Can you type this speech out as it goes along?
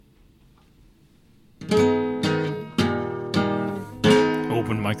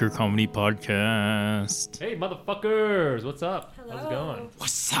Open Micro Comedy Podcast. Hey, motherfuckers! What's up? Hello. How's it going?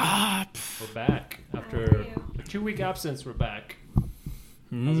 What's up? We're back. After are you? a 2-week absence, we're back.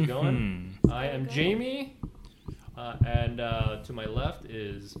 How's it going? I am Good. Jamie, and to my left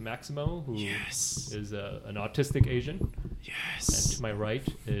is Maximo, who Yes. is an autistic Asian. And Yes. to my right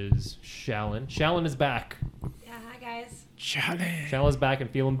is Shallon. Shallon is back. Yeah, hi guys. Challenge. Shallon's back and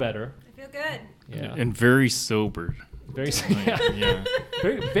feeling better. I feel good. Yeah. And very sober. Very, Yeah.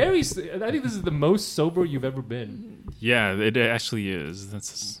 very. I think this is the most sober you've ever been. Yeah, it actually is.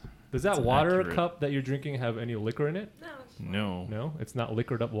 That's Does that That's water accurate. cup that you're drinking have any liquor in it? No, no. No, it's not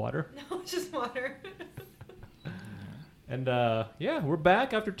liquored up water. no, it's just water. And yeah, we're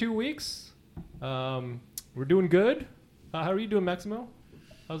back after 2 weeks. We're doing good. How are you doing, Maximo?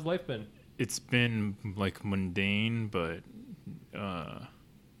 How's life been? It's been like mundane, but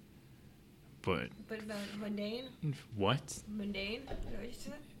But mundane? what? Mundane? Is that what you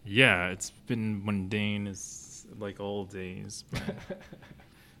said? Yeah, it's been mundane as like all days. But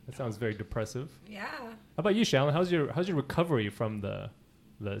That sounds very depressive. Yeah. How about you, Shallon? How's your recovery from the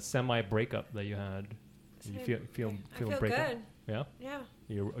semi breakup that you had? You I feel feel breakup? good. Yeah, Yeah.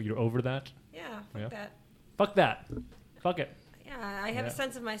 you're over that. Yeah. Fuck Yeah. that. Fuck that. Fuck it. Yeah, I have Yeah. a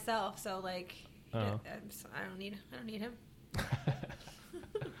sense of myself, so like, Oh. I don't need him.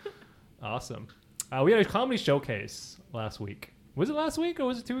 Awesome. We had a comedy showcase last week. Was it last week or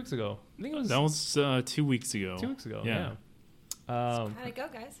was it 2 weeks ago? I think it was that was 2 weeks ago. 2 weeks ago. Yeah. Yeah. How'd it go,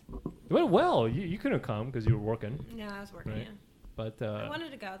 guys? It went well. You couldn't come because you were working, No, I was working. Right. Yeah. but I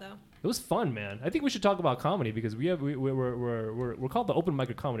wanted to go though. it was fun, man. I think we should talk about comedy because we're called the Open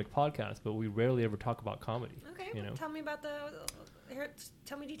Micro Comedy Podcast, but we rarely ever talk about comedy. Okay. You know? Tell me about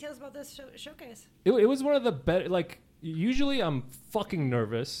tell me details about this showcase. It was one of the better. Like usually, I'm fucking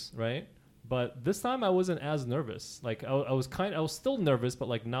nervous, right? But this time I wasn't as nervous. Like I was still nervous, but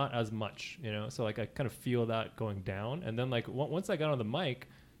like not as much, you know. So like I kind of feel that going down, and then like once I got on the mic,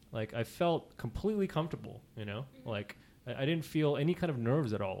 like I felt completely comfortable, you know. Like I didn't feel any kind of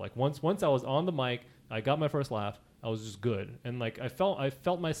nerves at all. Like once I was on the mic, I got my first laugh. I was just good, and like I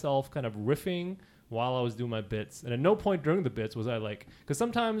felt myself kind of riffing while I was doing my bits. And at no point during the bits was I like, because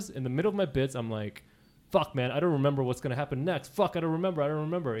sometimes in the middle of my bits I'm like, fuck man, I don't remember what's gonna happen next. Fuck, I don't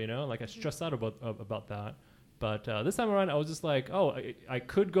remember, you know. Like I stress out about that. But this time around I was just like, oh, I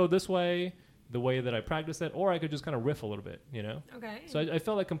could go this way, the way that I practiced it, or I could just kind of riff a little bit, you know. Okay. So I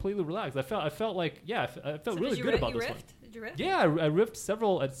felt like completely relaxed. I felt like, yeah, I felt So really did good you about you this riffed? one. Did you riff? Yeah, I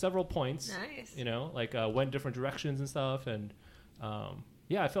riffed at several points. Nice. You know, like went different directions and stuff, and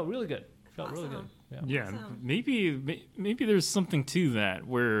yeah, I felt really good. Felt really good. Awesome. Yeah, Awesome. maybe there's something to that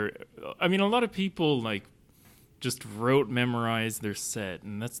where, I mean, a lot of people like just memorized their set,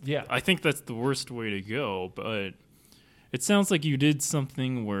 and Yeah. I think that's the worst way to go. But it sounds like you did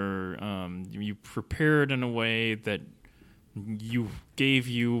something where you prepared in a way that you gave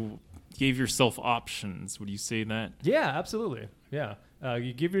yourself options. Would you say that? Yeah, absolutely. Yeah.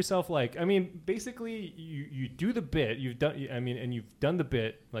 You give yourself like, I mean, basically you do the bit, you've done the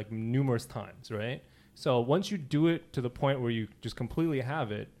bit like numerous times, right? So once you do it to the point where you just completely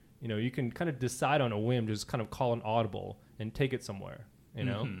have it, you know, you can kind of decide on a whim, just kind of call an audible and take it somewhere, you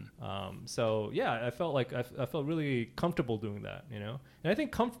know? So yeah, I felt like I felt really comfortable doing that, you know? And I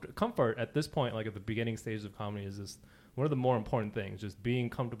think comfort at this point, like at the beginning stages of comedy, is just one of the more important things, just being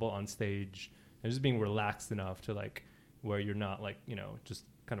comfortable on stage and just being relaxed enough to like, where you're not like, you know, just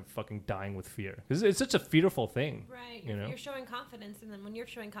kind of fucking dying with fear. Because it's such a fearful thing. Right. You know? You're showing confidence, and then when you're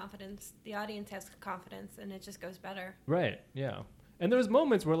showing confidence, the audience has confidence, and it just goes better. Right, yeah. And there's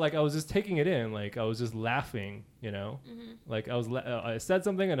moments where like I was just taking it in, like I was just laughing, you know? Like I said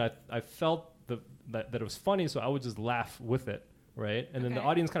something and I felt that it was funny, so I would just laugh with it, right? And then the Okay.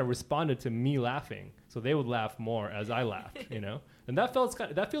 audience kind of responded to me laughing. So they would laugh more as I laughed, you know? And that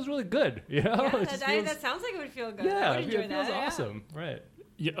feels really good, you know? Yeah, It just that sounds like it would feel good. yeah, I would enjoy it feels that. awesome, right.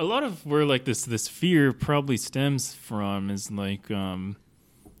 Yeah, a lot of where like this fear probably stems from is like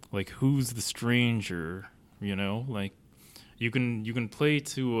who's the stranger, you know? Like you can play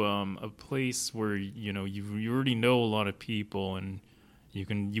to a place where you know you already know a lot of people, and you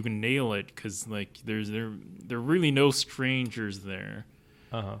can nail it because like there are really no strangers there.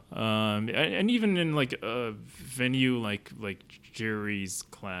 And even in like a venue like Jerry's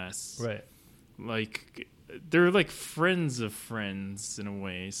class, Right. like they're like friends of friends in a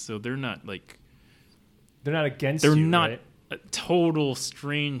way, so they're not like They're not against they're you, not right? total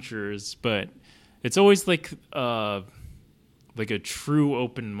strangers, but it's always like a true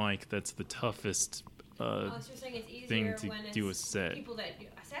open mic that's the toughest So you're saying it's easier thing to when do a it's set. people that.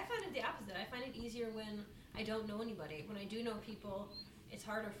 See, I find it the opposite. I find it easier when I don't know anybody. When I do know people, it's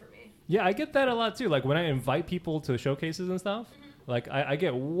harder for me. Yeah, I get that a lot too. Like when I invite people to showcases and stuff, like I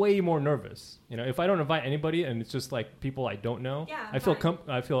get way more nervous. You know, if I don't invite anybody and it's just like people I don't know, Yeah, I feel fine.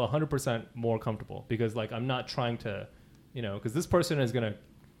 I feel 100% more comfortable because like I'm not trying to, you know, because this person is gonna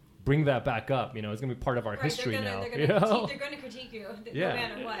bring that back up. You know, it's gonna be part of our history now. They're You know? gonna critique you Yeah.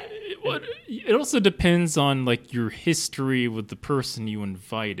 no matter what. It also depends on like your history with the person you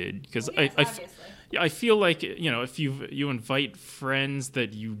invited, because Well, yes, obviously. I feel like, you know, if you invite friends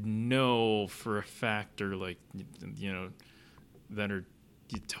that you know for a fact are like, you know, that are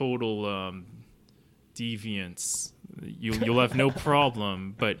total deviants, you'll have no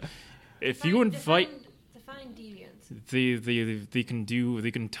problem. But if you invite, define deviance.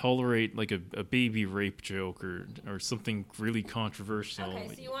 they can tolerate like a baby rape joke or something really controversial. Okay,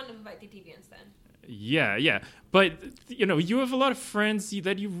 so you want to invite the deviants then? Yeah, but you know, you have a lot of friends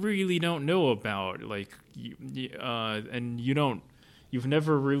that you really don't know about, like, and you've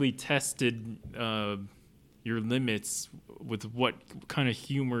never really tested your limits with what kind of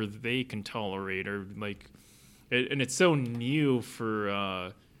humor they can tolerate, or like, and it's so new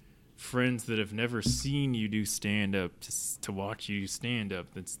for friends that have never seen you do stand up to watch you stand up.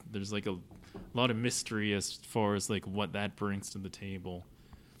 There's like a lot of mystery as far as like what that brings to the table.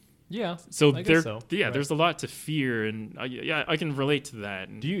 Yeah. So I guess so. Right. there's a lot to fear, and I can relate to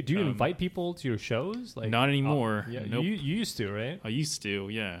that. Do you invite people to your shows? Like Not anymore. Yeah, Nope. you used to, right? I used to,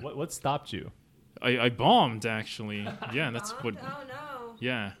 yeah. What stopped you? I bombed, actually. Yeah, that's Bombed? what. Oh no!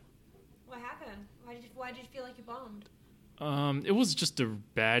 Yeah. What happened? Why did you feel like you bombed? It was just a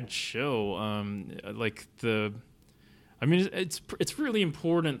bad show. It's really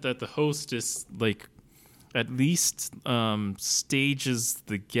important that the hostess like at least stages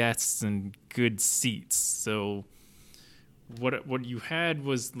the guests in good seats. So what you had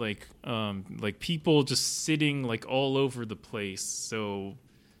was like people just sitting like all over the place. So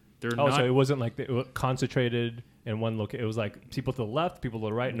they're not. So it wasn't like it was concentrated in one location. It was like people to the left, people to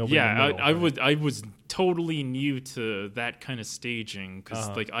the right, nobody. Yeah, in the middle, I was totally new to that kind of staging because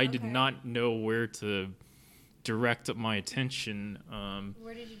I did Okay. not know where to direct my attention.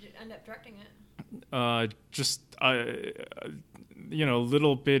 Where did you end up directing it? Just you know, a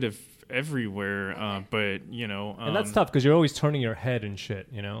little bit of everywhere, Okay. but you know, and that's tough because you're always turning your head and shit.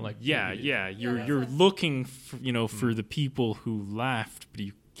 You know, like Yeah, that's you're us. looking for, you know, for the people who laughed, but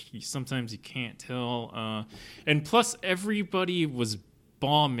you sometimes you can't tell. And plus, everybody was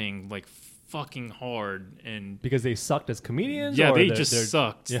bombing like fucking hard, and because they sucked as comedians. yeah, or they they're- just they're-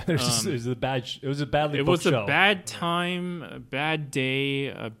 sucked. Yeah, it was a bad. It was a badly. It booked was show. a bad time, a bad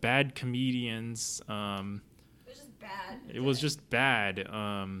day, bad comedians. It was just bad. It was just bad.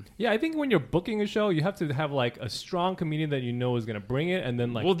 Yeah, I think when you're booking a show, you have to have like a strong comedian that you know is gonna bring it, and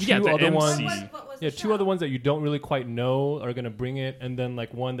then like Well, two yeah, the other MC. ones. What was the Yeah, two show? other ones that you don't really quite know are gonna bring it, and then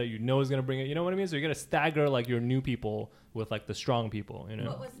like one that you know is gonna bring it. You know what I mean? So you gotta stagger like your new people with like the strong people. You know?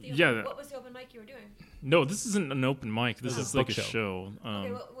 What was the Yeah. What was the open mic you were doing? No, this isn't an open mic. This This is is a like book a show. show.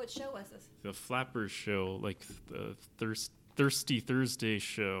 Okay, what show was this? The Flappers show, like the Thirsty Thursday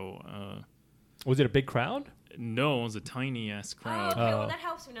show. Was it a big crowd? No, it was a tiny ass Oh, crowd. okay. Oh. Well, that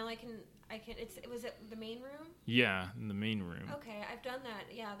helps me now. I can. Was it the main room? Yeah, in the main room. Okay, I've done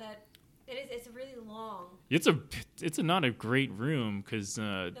that. Yeah, that. It is. It's really long. It's not a great room because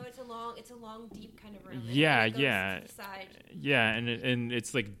No, it's a long, deep kind of room. and Yeah, it goes yeah. To the side. yeah, and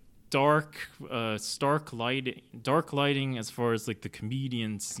it's like dark, stark lighting as far as like the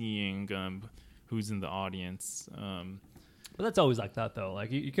comedian seeing who's in the audience. But that's always like that though.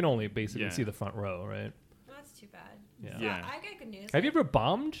 Like you can only basically Yeah. see the front row, right? Oh, that's too bad. Yeah. So Yeah. I got good news. Have you ever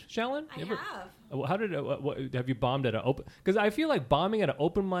bombed, Shallon? I You ever- have. How did what have you bombed at an open? Because I feel like bombing at an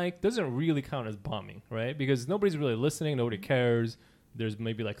open mic doesn't really count as bombing, right? Because nobody's really listening, nobody cares. There's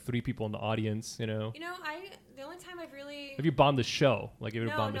maybe like 3 people in the audience, you know. You know, the only time I've really. Have you bombed the show? Like you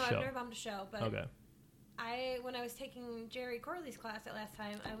ever No, bombed no, the I've show? never bombed a show. But Okay. when I was taking Jerry Corley's class that last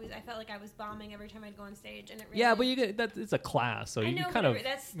time, I felt like I was bombing every time I'd go on stage, and it really. Yeah, but you get that. It's a class, so I you know, kind but of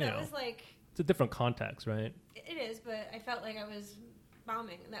that was like. it's a different context, right? It is, but I felt like I was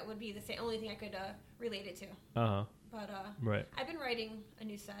bombing, and that would be the only thing I could relate it to. Uh huh. But Right. I've been writing a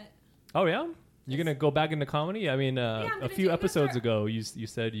new set. Oh yeah. You're gonna go back into comedy? I mean, I'm a gonna few take- episodes start- ago, you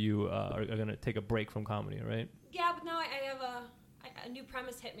said you are gonna take a break from comedy, right? Yeah, but now I have a new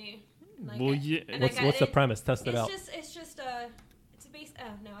premise hit me. Like, Well, yeah. and I What's got what's the it- premise? Test it out. It's just it's a base. Oh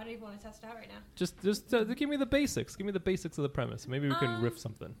no, I don't even want to test it out right now. Just give me the basics. Give me the basics of the premise. Maybe we can riff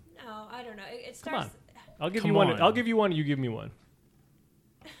something. No, I don't know. It Come starts. on. I'll give Come you one. on. I'll give you one. You give me one.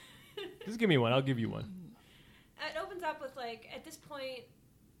 Just give me one. I'll give you one. It opens up with like, at this point,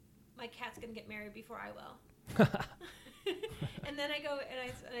 my cat's gonna get married before I will. And then I go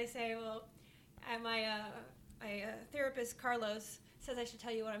and I say, well, my therapist Carlos says I should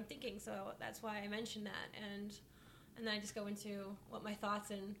tell you what I'm thinking, so that's why I mentioned that. And then I just go into what my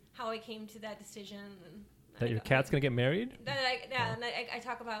thoughts and how I came to that decision. And That your cat's gonna get married? And I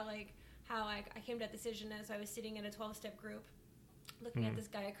talk about like how I came to that decision as I was sitting in a 12-step group, looking at this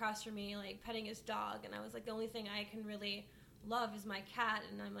guy across from me, like petting his dog, and I was like, the only thing I can really love is my cat,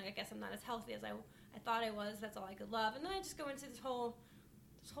 and I'm like, I guess I'm not as healthy as I thought I was. That's all I could love. And then I just go into this whole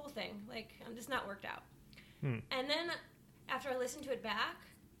thing, like I'm just not worked out. And then after I listen to it back,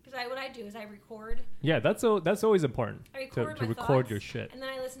 because what I do is I record. Yeah, that's always important. I record to my record thoughts, your shit. and then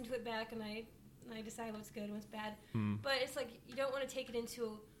I listen to it back, and I decide what's good and what's bad. But it's like you don't want to take it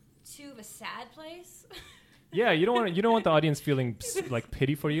into too of a sad place. Yeah, you don't want the audience feeling like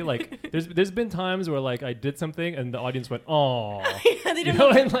pity for you. Like there's been times where like I did something and the audience went, "Oh," Yeah, they you don't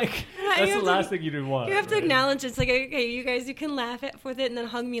know, know. and like that's the last thing you want. You have to right? acknowledge it's like, okay, you guys, you can laugh with it and then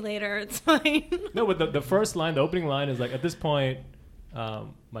hug me later. It's fine. No, but the first line, the opening line is like, at this point,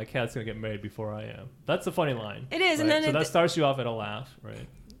 my cat's gonna get married before I am. That's the funny line. It is, right? and then so that starts you off at a laugh, right?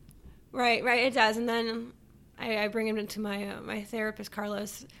 Right, it does, and then I bring him into my my therapist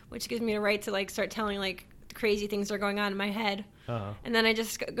Carlos, which gives me a right to like start telling like the crazy things that are going on in my head, and then I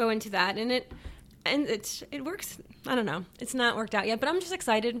just go into that, and it works. I don't know, it's not worked out yet, but I'm just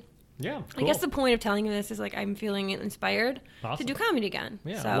excited. Yeah, I guess the point of telling you this is like I'm feeling inspired to do comedy again.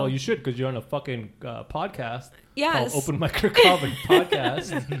 Yeah, so. well, you should because you're on a fucking podcast. Yes. Called Open Mic Comedy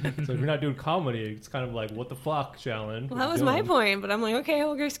Podcast. So if you're not doing comedy, it's kind of like, what the fuck, Shallon? Well, that was my point, but I'm like, okay,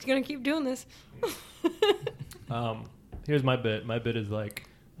 we're just gonna keep doing this. Here's my bit. My bit is like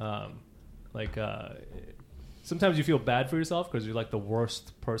sometimes you feel bad for yourself because you're like the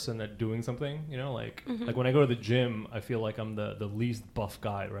worst person at doing something, you know, like when I go to the gym, I feel like I'm the least buff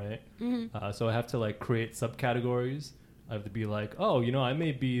guy, right? So I have to like create subcategories. I have to be like, oh, you know, I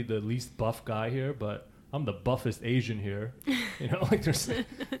may be the least buff guy here, but I'm the buffest Asian here. You know, like there's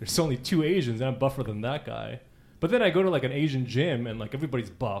only 2 Asians and I'm buffer than that guy. But then I go to like an Asian gym and like everybody's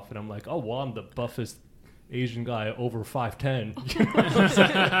buff and I'm like, oh, well, I'm the buffest Asian guy over 5'10". You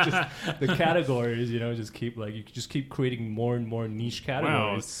know? Just the categories, you know, just keep like you just keep creating more and more niche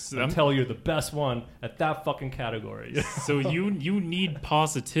categories until you're the best one at that fucking category. So you need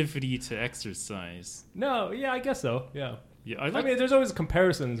positivity to exercise. No, yeah, I guess so. Yeah. Yeah, I mean, there's always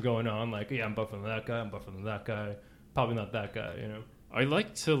comparisons going on. Like, yeah, I'm buffer than that guy. I'm buffer than that guy. Probably not that guy. You know. I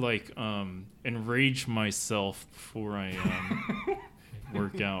like to like enrage myself before I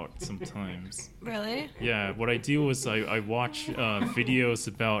work out sometimes. Really? Yeah, what I do is I watch videos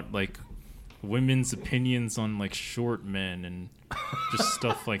about like women's opinions on like short men and just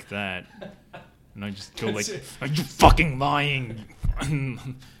stuff like that, and I just go like, "Are you fucking lying?"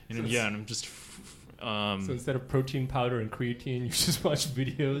 and I'm just. So instead of protein powder and creatine, you just watch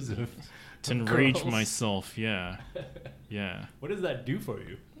videos of to enrage girls. myself. Yeah. What does that do for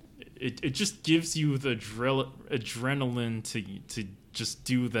you? It just gives you the adrenaline to just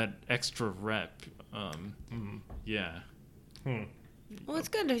do that extra rep. Yeah. Well, it's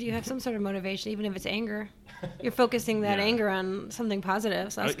good if you have some sort of motivation, even if it's anger. You're focusing that anger on something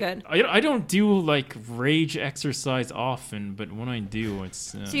positive, so that's good. I don't do like rage exercise often, but when I do,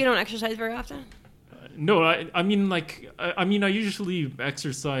 it's. So you don't exercise very often? No, I mean I usually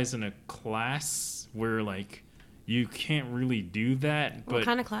exercise in a class where like you can't really do that. What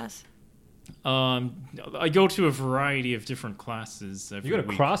kind of class? I go to a variety of different classes every You go to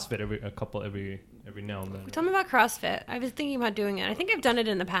week. CrossFit every now and then. Tell me about CrossFit. I was thinking about doing it. I think I've done it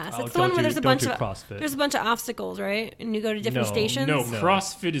in the past. Oh, It's the one where there's a bunch of CrossFit. there's a bunch of obstacles, right? And you go to different stations. No, No.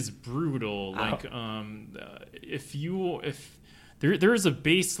 CrossFit is brutal. Like, if there is a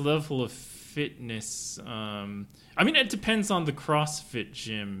base level of fitness. I mean, it depends on the CrossFit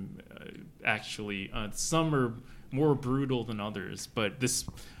gym. Actually, some are more brutal than others, but this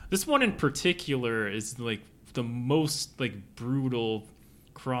one in particular is like the most like brutal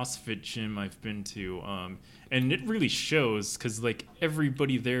CrossFit gym I've been to, and it really shows because like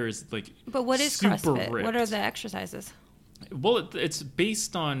everybody there is like. But what is super CrossFit? ripped. What are the exercises? Well, it's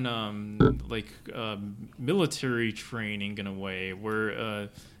based on military training in a way, where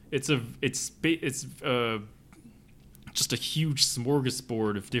it's just a huge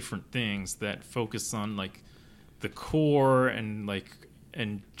smorgasbord of different things that focus on like the core and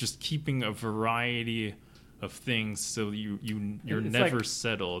just keeping a variety of things, so you're It's never like-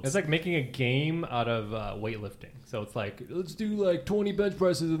 settled. It's like making a game out of weightlifting. So it's like, let's do like 20 bench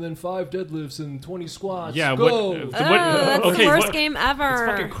presses and then 5 deadlifts and 20 squats. Yeah, go. That's okay, the worst what- game ever.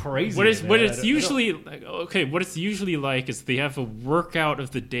 It's fucking crazy. What it's man. I don't- usually like, what it's usually like is they have a workout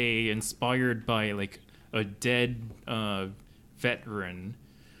of the day inspired by like a dead veteran.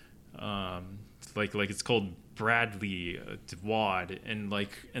 Like it's called Bradley Wad, and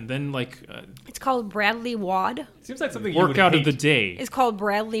then It's called Bradley Wad. Seems like something you would workout of hate. the day. It's called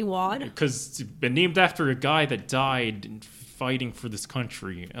Bradley Wad. Because it's been named after a guy that died fighting for this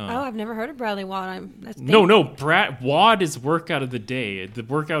country. Oh, I've never heard of Bradley Wad. That's big. No, Wad is workout of the day. The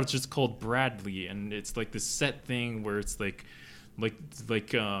workout is just called Bradley, and it's like this set thing where it's like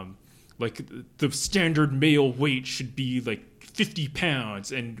the standard male weight should be like 50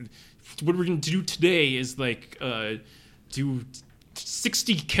 pounds, and what we're gonna do today is do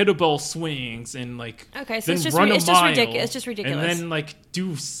 60 kettlebell swings and Okay, so then it's just run a it's just mile, ridiculous. It's just ridiculous. and then do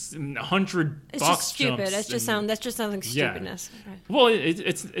 100 It's box just stupid. jumps. That's just and- like Yeah. stupidness. Okay. Well,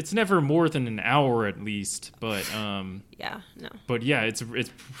 it's never more than an hour at least, but Yeah, no. but yeah, it's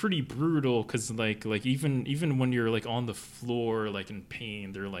pretty brutal because even when you're on the floor in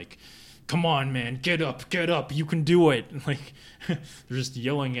pain, they're like, come on, man, get up, you can do it. They're just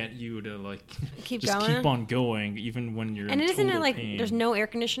yelling at you to Keep just going. keep on going even when you're And in isn't total it pain. there's no air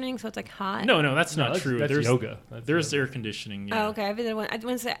conditioning, so it's hot? No, that's No, not that's, true. That's there's yoga. there's yoga. air conditioning. Yeah. Oh, okay.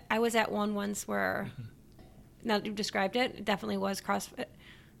 I was at one once where, now that you've described it, it definitely was CrossFit,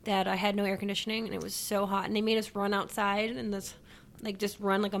 that I had no air conditioning, and it was so hot. And they made us run outside and just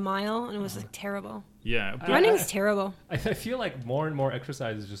run a mile, and it was terrible. Yeah, but Running's terrible. I feel like more and more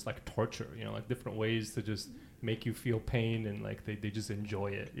exercise is just torture, different ways to just make you feel pain, and they just enjoy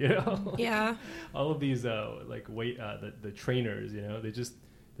it, Yeah. All of these the trainers, they're just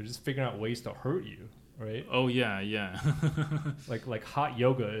figuring out ways to hurt you, right? oh yeah. Like hot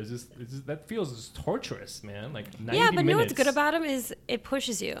yoga is just that feels just torturous, man. 90 Yeah, but know what's minutes. good about them is it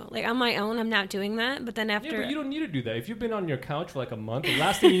pushes you. On my own, I'm not doing that, but then Yeah, after... but you don't need to do that. If you've been on your couch for a month, the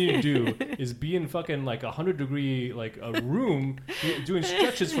last thing you need to do is be in fucking 100-degree a room doing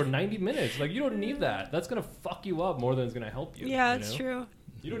stretches for 90 minutes. You don't need that. That's gonna fuck you up more than it's gonna help you. Yeah, you it's know? true.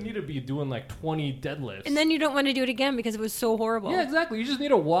 You don't need to be doing 20 deadlifts. And then you don't want to do it again because it was so horrible. yeah, exactly. You just need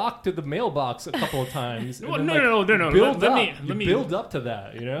to walk to the mailbox a couple of times. Well, and then, no. Build Let up. me- You let me- build up to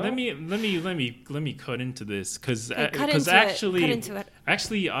that. Let me cut into this because Okay, cut into it.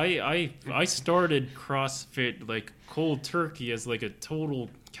 actually I started CrossFit cold turkey as a total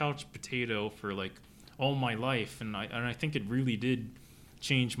couch potato for all my life, and I think it really did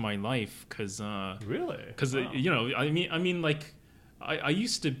change my life because Really? Wow. I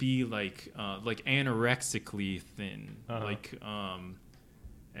used to be anorexically thin, Uh-huh.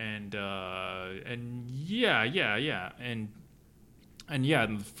 and yeah,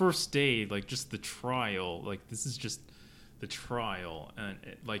 and the first day, just the trial, this is just the trial, and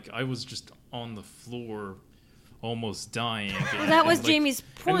I was just on the floor, almost dying. Well, that was Jamie's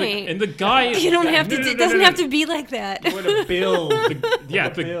point. And the guy, You don't have to. It doesn't have to be like that. What a build.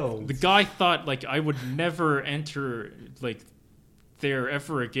 the guy thought I would never enter there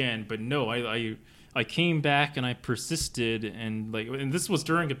ever again, but no, I came back and I persisted, and and this was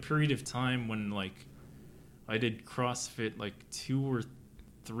during a period of time when I did CrossFit 2 or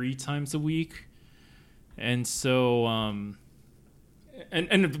 3 times a week, and so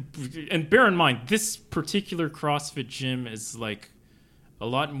and bear in mind, this particular CrossFit gym is a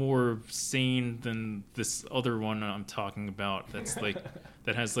lot more sane than this other one I'm talking about. That's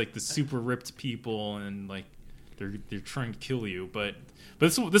that has the super ripped people, and they're trying to kill you. But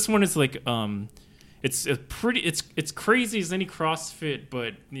this one is it's crazy as any CrossFit,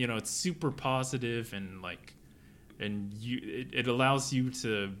 but it's super positive, and it allows you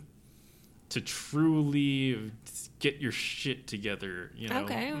to truly get your shit together,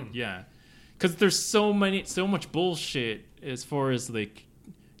 Okay. Yeah, because there's so much bullshit as far as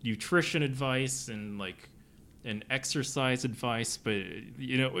nutrition advice and and exercise advice, but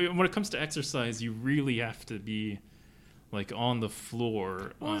when it comes to exercise, you really have to be on the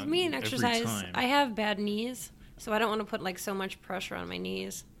floor. Well, with me and every exercise, time. I have bad knees, so I don't want to put so much pressure on my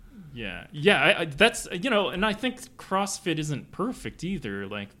knees. Yeah. I that's and I think CrossFit isn't perfect either.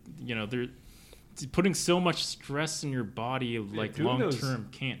 They're putting so much stress in your body, doing long those- term,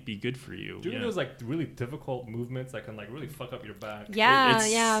 can't be good for you. Doing yeah. those really difficult movements that can really fuck up your back. Yeah,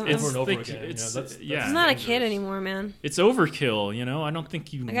 It's- yeah. it's Over and over like- again. it's- That's yeah. I'm not a dangerous. kid anymore, man. It's overkill. I don't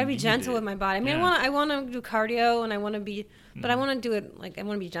think you. I gotta be need gentle it. with my body. I mean, Yeah. I want to do cardio, and I want to be, but I want to do it I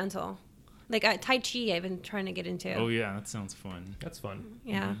want to be gentle. Tai Chi, I've been trying to get into. Oh yeah, that sounds fun. That's fun.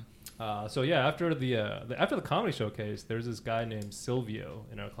 Yeah. So yeah, after the comedy showcase, there's this guy named Silvio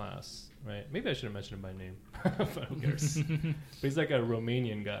in our class, right? Maybe I should have mentioned him by name, but who cares? But he's a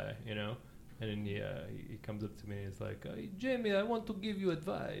Romanian guy, and then he comes up to me and he's like, hey, Jamie, I want to give you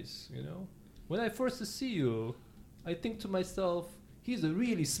advice, When I first see you, I think to myself, he's a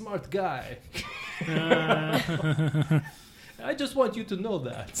really smart guy. I just want you to know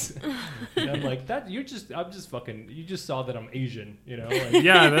that. And I'm like, you just saw that I'm Asian, you know? Like,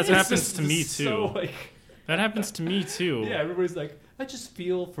 Yeah, that it's happens just- to me it's too. so, like, That happens to me too. yeah, everybody's like, I just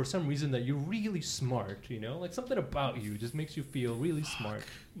feel for some reason that you're really smart, you know? Like something about you just makes you feel really smart.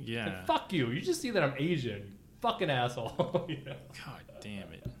 Yeah. Like, fuck you. You just see that I'm Asian. You fucking asshole. You know? God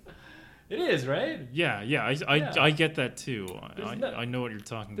damn it. It is, right? Yeah. Yeah. I get that too. There's I know what you're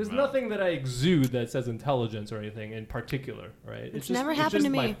talking There's about. nothing that I exude that says intelligence or anything in particular, right? It's never happened just to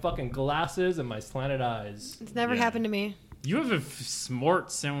my me. fucking glasses and my slanted eyes. It's never Yeah. happened to me. You have a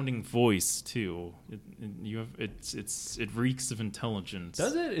smart sounding voice too. It reeks of intelligence.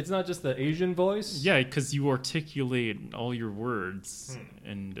 Does it? It's not just the Asian voice? Yeah, because you articulate all your words,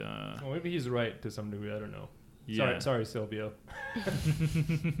 and Well, maybe he's right to some degree. I don't know. yeah. Sorry, Silvio.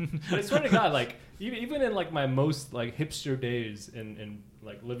 But I swear to God, like even in like my most like hipster days in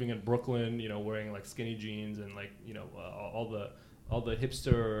like living in Brooklyn, you know, wearing like skinny jeans and like you know all the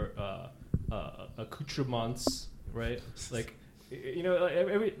hipster accoutrements, right? Like you know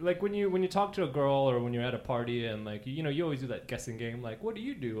every like when you talk to a girl or when you're at a party and like you know you always do that guessing game like what do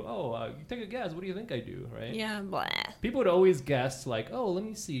you do? Oh, you take a guess. What do you think I do? Right? Yeah, blah. People would always guess like, oh, let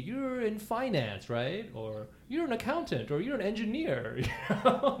me see, you're in finance, right? Or you're an accountant, or you're an engineer. You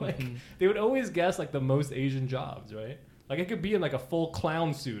know? Like they would always guess like the most Asian jobs, right? Like I could be in like a full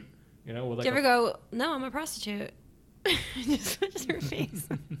clown suit, you know, with like Do you ever go, no, I'm a prostitute? just your face.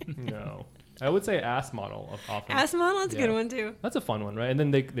 no. I would say ass model often. Ass model, that's a Yeah. good one too. That's a fun one, right? And then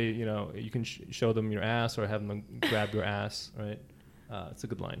they you know you can show them your ass or have them grab your ass, right? It's a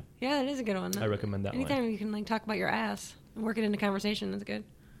good line. Yeah, that is a good one. I recommend that Anytime line. you can like talk about your ass and work it into conversation, that's good.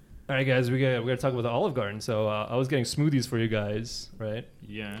 All right, guys, we got to talk about the Olive Garden. So I was getting smoothies for you guys, right?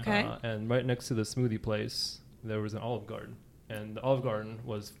 Yeah. Okay. And right next to the smoothie place, there was an Olive Garden. And the Olive Garden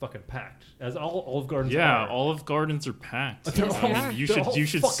was fucking packed, as all Olive Gardens Yeah, are. Olive Gardens are packed. They're Yes, all- they I are. mean, you they're should all you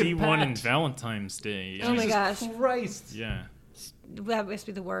should fucking see one in packed. Valentine's Day. Oh my Jesus gosh. Christ! Yeah. That must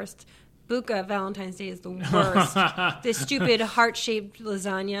be the worst. Buka Valentine's Day is the worst. The stupid heart-shaped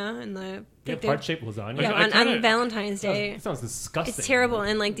lasagna and the You have heart-shaped lasagna? yeah, I on kinda- Valentine's Day. That sounds disgusting. It's terrible,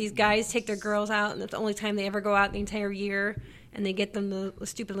 and like these guys take their girls out, and that's the only time they ever go out the entire year, and they get them the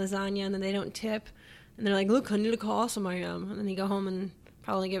stupid lasagna, and then they don't tip, and they're like, "Look, honey, look how awesome I am," and then they go home and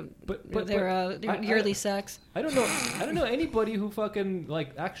probably get their I- yearly sex. I don't know anybody who fucking like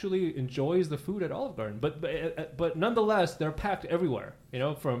actually enjoys the food at Olive Garden, but nonetheless they're packed everywhere. You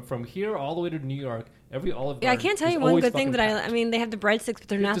know, from here all the way to New York, every Olive Garden. Yeah, I can't tell is you one always good thing fucking that packed. I mean, they have the breadsticks, but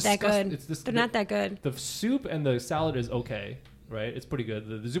they're not that good. They're not that good. The soup and the salad is okay, right? It's pretty good.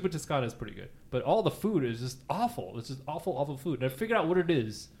 The zuppa toscana is pretty good, but all the food is just awful. It's just awful food. And I figured out what it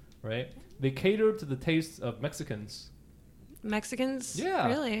is, right? They cater to the tastes of Mexicans. Mexicans? Yeah,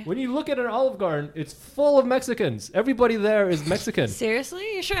 Really? When you look at an Olive Garden, it's full of Mexicans. Everybody there is Mexican.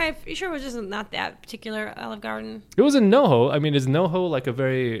 Seriously? You sure? You sure it was just not that particular Olive Garden? It was in NoHo. I mean, is NoHo like a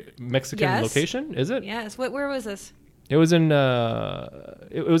very Mexican Yes. location? Is it? Yes. Where was this? It was in.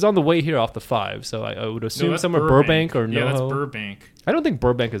 It was on the way here off the 5, so I would No, assume that's somewhere Burbank or NoHo. Yeah, that's Burbank. I don't think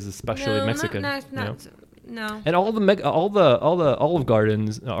Burbank is especially no, Mexican. Not, you know? no. And all the Olive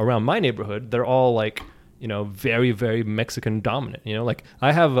Gardens around my neighborhood, they're all like, you know, very very Mexican dominant. You know, like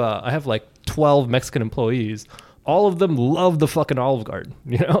I have like 12 Mexican employees. All of them love the fucking Olive Garden.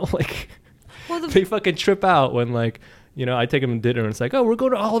 You know, like Well, they fucking trip out when like. You know, I take them to dinner and it's like, oh, we're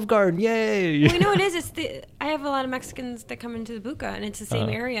going to Olive Garden, yay! Well, you know what it is? I have a lot of Mexicans that come into the Buca, and it's the same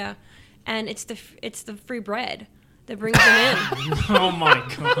area, and it's the free bread that brings them in. Oh my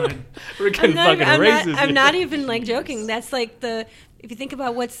god. We're getting fucking racist. I'm not even like joking. That's like if you think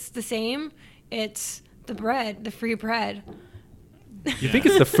about what's the same, it's the bread, the free bread. You think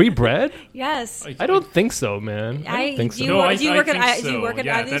it's the free bread? Yes. I don't think so, man. I don't think so. do No, I do you work think at so. do you work at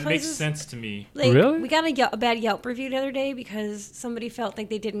Yeah, either of that these makes places? sense to me. Like, Really? we got a bad Yelp review the other day because somebody felt like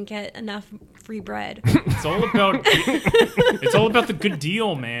they didn't get enough free bread. It's all about the good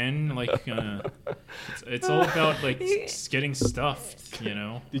deal, man. Like it's all about like getting stuffed, you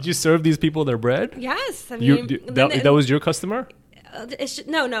know. Did you serve these people their bread? Yes, I mean That was your customer?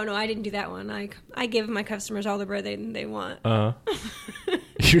 no, I didn't do that one. I give my customers all the bread they want.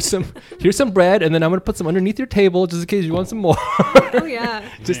 Here's some bread, and then I'm gonna put some underneath your table just in case you want some more. Oh yeah.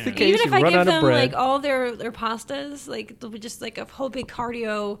 Just in Man. case Even you if I run give out of them bread. like all their pastas, like they'll be just like a whole big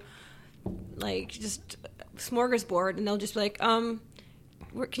cardio, like just smorgasbord, and they'll just be like, can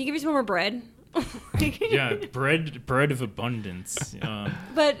you give me some more bread? Yeah, bread of abundance.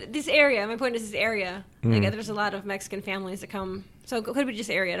 But this area, my point is this area. Mm. Like there's a lot of Mexican families that come, so it could be just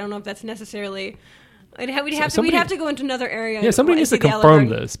area. I don't know if that's necessarily We'd have to go into another area. Yeah, somebody and needs to see the confirm Olive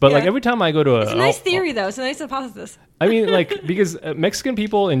Garden. this. But like Yeah. every time I go to It's a nice theory, though. It's a nice hypothesis. I mean, like, because Mexican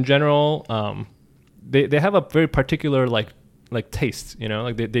people in general, they have a very particular like taste, you know,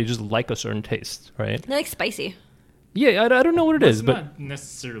 like they just like a certain taste, right? They like spicy. Yeah, I don't know what it is, It's but not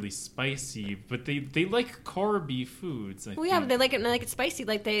necessarily spicy, but they like carby foods. I Well, yeah, but think. they like it. And they like it spicy.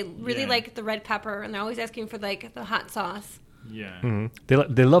 Like they really Yeah. like the red pepper, and they're always asking for like the hot sauce. Yeah.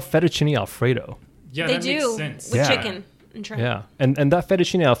 they love fettuccine Alfredo. Yeah, they that do makes sense. with Yeah. chicken and shrimp. Yeah, and that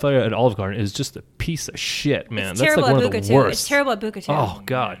fettuccine Alfredo at Olive Garden is just a piece of shit, man. It's That's terrible like one at of Buca the too. worst. It's terrible at Buca too. Oh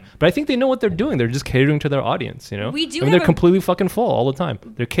god! But I think they know what they're doing. They're just catering to their audience. You know, We do I mean, have they're a- completely fucking full all the time.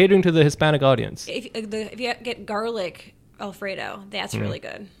 They're catering to the Hispanic audience. If you get garlic Alfredo, that's really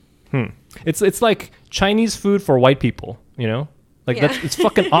good. It's like Chinese food for white people. You know, like Yeah. it's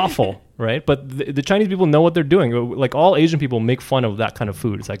fucking awful, right? But the Chinese people know what they're doing. Like all Asian people make fun of that kind of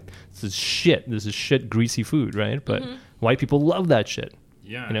food. It's like this is shit, greasy food, right? But white people love that shit.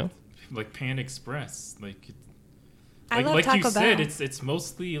 Yeah. You know? Like Panda Express. Like I love like Taco you said, Bell. it's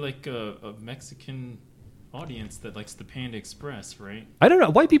mostly like a Mexican audience that likes the Panda Express, right? I don't know.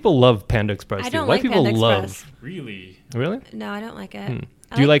 White people love Panda Express. I too. don't White like people Panda love. Express. Really? Really? No, I don't like it.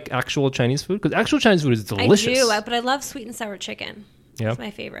 Do you like actual Chinese food? Because actual Chinese food is delicious. I do, but I love sweet and sour chicken. Yeah. It's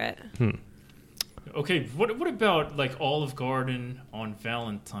my favorite. Okay, what about like Olive Garden on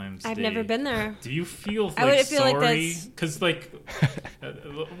Valentine's I've Day? never been there. Do you feel like I would feel like sorry? that's- Because like,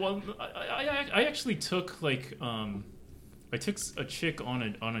 well, I actually took like I took a chick on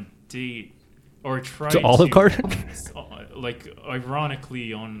a date, or tried To Olive Garden? like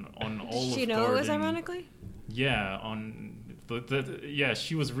ironically on Did Olive you know Garden. it was ironically? Yeah, on yeah,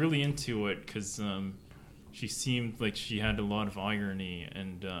 she was really into it because she seemed like she had a lot of irony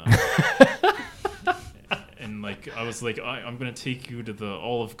and. And like I was like, I'm gonna take you to the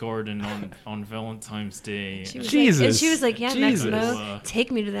Olive Garden on Valentine's Day. She was Jesus. Like, and she was like, yeah, Jesus. Maximo,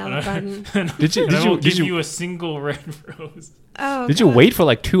 take me to the Olive Garden. Did you? And I Did will you? give Did you you? a single red rose. Oh, Did you God. wait for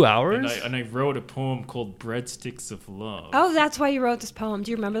like 2 And hours? I wrote a poem called "Breadsticks of Love." Oh, that's why you wrote this poem.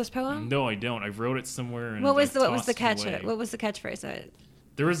 Do you remember this poem? No, I don't. I wrote it somewhere. And What was I the tossed it catch? away. What was the catchphrase of it?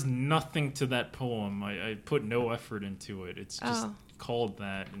 There was nothing to that poem. I put no effort into it. It's just Oh. called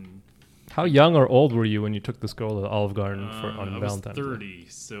that. And How young or old were you when you took this girl to the Olive Garden on I was Valentine's Day? 30,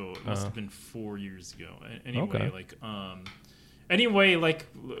 so it must have been 4 years ago. Anyway, Okay. like anyway, like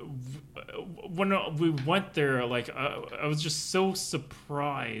when we went there, like I was just so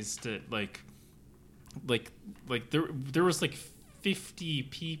surprised at like there was like 50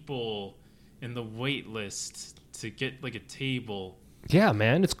 people in the wait list to get like a table Yeah,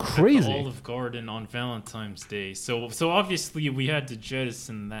 man, it's at the crazy. Olive Garden on Valentine's Day. So obviously we had to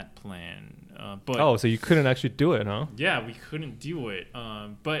jettison that plan. But Oh, so you couldn't actually do it, huh? yeah, we couldn't do it.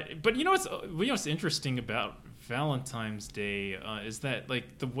 But you know what's interesting about Valentine's Day is that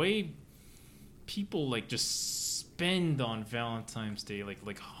like the way people like just spend on Valentine's Day, like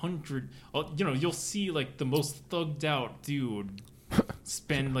 100. You know, you'll see like the most thugged out dude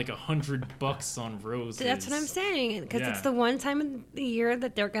spend like $100 on roses. That's what I'm saying. Because Yeah. it's the one time of the year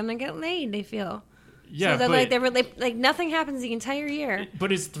that they're gonna get laid. They feel. Yeah, So they're but, like like nothing happens the entire year.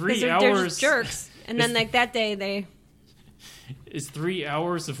 but is 3 They're hours just jerks. And then is- like that day they. Is 3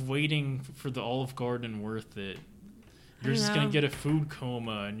 hours of waiting for the Olive Garden worth it? You're I just don't gonna know. get a food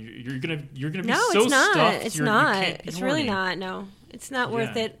coma, and you're gonna be No, so it's not. stuffed. It's you not. can't be It's really horny. not. No, it's not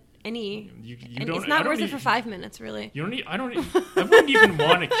worth Yeah. it. Any. You And don't. it's not I don't worth it need- for 5 minutes, really. You don't need. I don't. I wouldn't even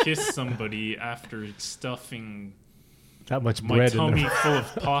want to kiss somebody after stuffing That much my bread in tummy there. full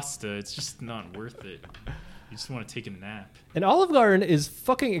of pasta. It's just not worth it. You just want to take a nap. And Olive Garden is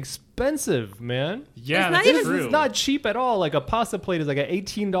fucking expensive, man. Yeah, not that's even- true. It's not cheap at all. Like a pasta plate is like an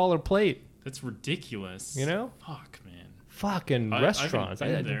 $18 plate. That's ridiculous. You know? Fuck, man. Fucking I restaurants.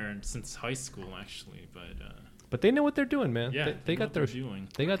 haven't been there since high school, actually, but But they know what they're doing, man. yeah, They know got what their they're doing.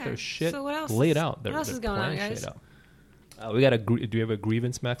 they got Okay. their shit So what else laid is- out. what else is going on, guys? We got a. Do you have a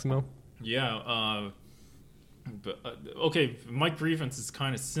grievance, Maximo? Yeah. But okay, my grievance is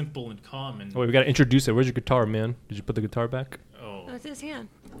kind of simple and common. Oh, wait, we got to introduce it. Where's your guitar, man? Did you put the guitar back? Oh, Oh, it's his hand.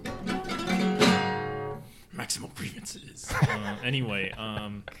 maximal grievances. Anyway,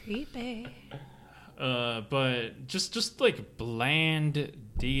 Creepy. but just like bland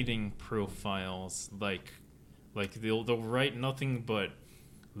dating profiles, like they'll write nothing but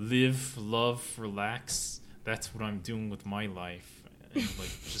live, love, relax. That's what I'm doing with my life. And like,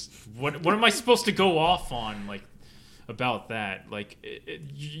 just what am I supposed to go off on like about that? Like,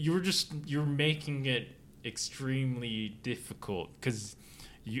 you're making it extremely difficult because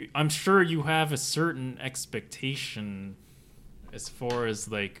I'm sure you have a certain expectation as far as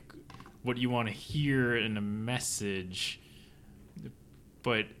like what you want to hear in a message.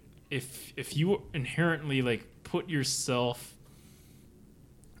 But if you inherently like put yourself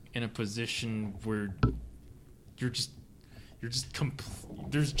in a position where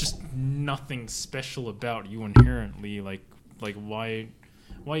there's just nothing special about you inherently, like why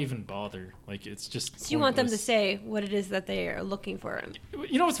even bother? Like, it's just So you want them to pointless. say what it is that they are looking for,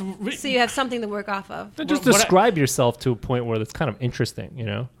 You know, it's so you have something to work off of. Then just what I- describe yourself to a point where that's kind of interesting, you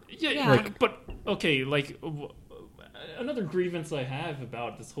know? Yeah. like, but okay, like another grievance I have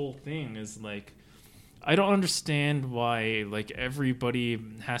about this whole thing is like, I don't understand why like everybody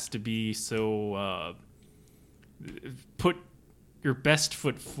has to be so put your best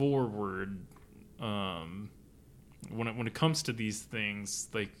foot forward when it comes to these things.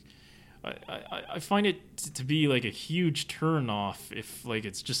 Like, I find it to be like a huge turnoff if like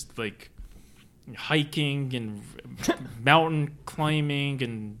it's just like hiking and mountain climbing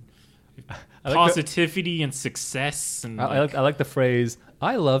and I like positivity and success and I like the phrase,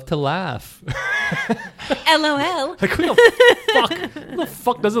 I love to laugh. LOL. Like, who the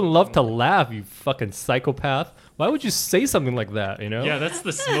fuck doesn't love to laugh, you fucking psychopath? Why would you say something like that, you know? yeah, that's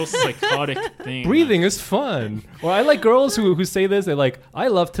the most psychotic thing. Breathing is fun. Or I like girls who say this, they're like, I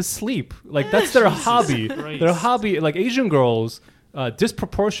love to sleep. Like, that's their hobby. Christ. Their hobby, like Asian girls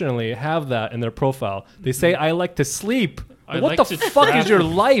disproportionately have that in their profile. They say, I like to sleep. I What like the to fuck is your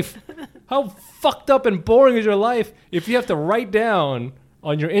travel. life? How fucked up and boring is your life if you have to write down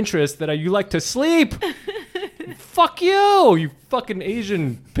on your interest that you like to sleep? Fuck you fucking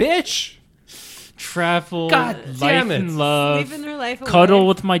Asian bitch. Travel, God life damn it. and love, Living their life away. cuddle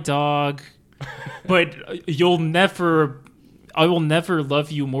with my dog. But I will never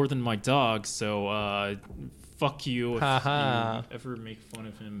love you more than my dog. So fuck you if Haha. you ever make fun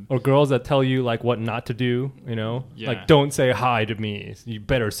of him. Or girls that tell you like what not to do, you know? Yeah. Like, don't say hi to me. You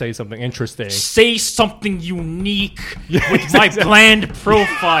better say something interesting. Say something unique with my bland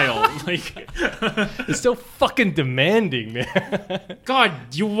profile. Like, It's so fucking demanding, man. God,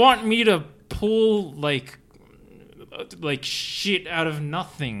 you want me to pull like shit out of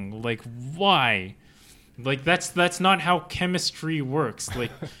nothing? Like, why? Like, that's not how chemistry works.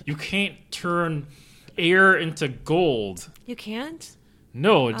 Like, you can't turn air into gold. You can't?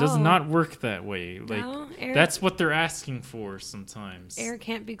 No, it does Oh. not work that way. Like, No, air- that's what they're asking for sometimes. Air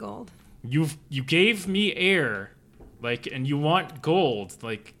can't be gold. You gave me air, like, and you want gold.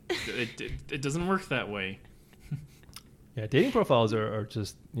 Like, it doesn't work that way. Yeah, dating profiles are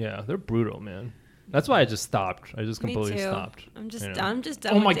just, yeah, they're brutal, man. That's why I just stopped. I just Me completely too. stopped. I'm just you know? I'm just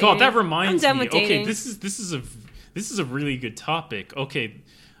done. Oh with my god, that dating. reminds I'm done me. with Okay, dating. this is a really good topic. Okay,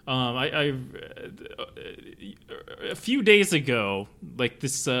 I a few days ago, like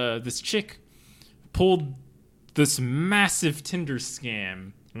this chick pulled this massive Tinder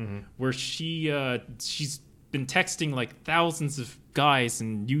scam where she's been texting like thousands of guys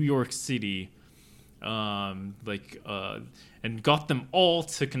in New York City, and got them all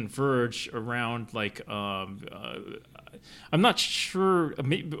to converge around like I'm not sure,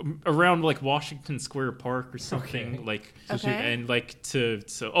 maybe around like Washington Square Park or something. Okay. Like Okay. and like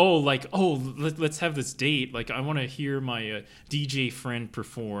let's have this date. Like, I want to hear my DJ friend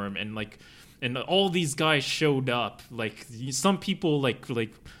perform, and all these guys showed up. Like, some people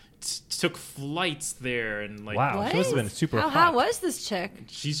took flights there, and like Wow, she must have been super How hot. hot was this chick?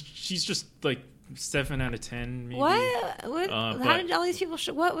 she's just like 7 out of 10 maybe. What? How but- did all these people?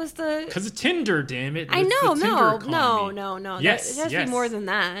 What was the? Because of Tinder, damn it. I It's the know, Tinder no. economy. Yes, It has to yes. be more than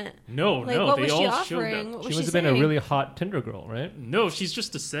that. No, Like, no, what they was she all offering? showed What up. was She must have saying? been a really hot Tinder girl, right? No, she's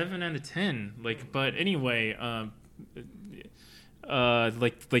just a 7 out of 10. Like, but anyway,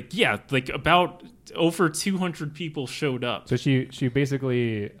 about over 200 people showed up. So she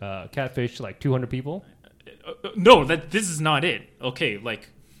basically catfished like 200 people. No, this is not it. Okay, like,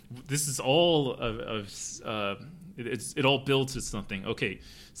 this is all it all builds to something. Okay,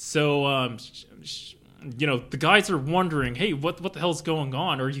 so the guys are wondering, hey, what the hell's going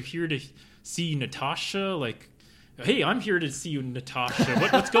on? Are you here to see Natasha? Like, hey, I'm here to see you, Natasha.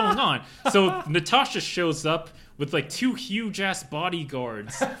 What's going on? So Natasha shows up with like 2 huge ass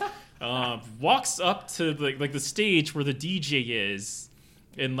bodyguards, walks up to like the stage where the DJ is,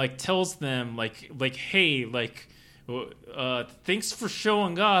 and like tells them like hey, like thanks for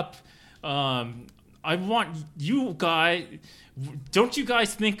showing up. I want you guys. Don't you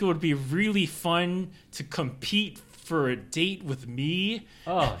guys think it would be really fun to compete for a date with me?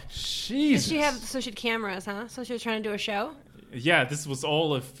 Oh, Jesus. Did she have? So she had cameras, huh? So she was trying to do a show. Yeah, this was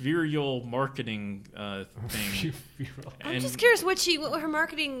all a viral marketing thing. I'm And- just curious what her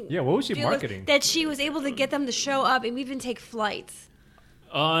marketing. Yeah, what was she deal was, marketing? that she was able to get them to show up and even take flights.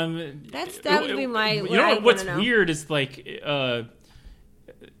 That would be my. You what know I what's wanna know. weird is like it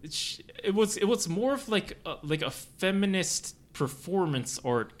was more of like a feminist performance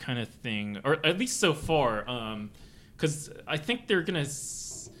art kind of thing, or at least so far. Because I think they're gonna.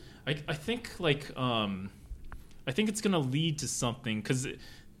 I think it's gonna lead to something, because it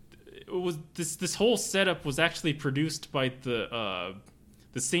was this whole setup was actually produced by the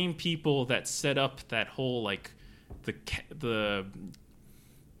same people that set up that whole like the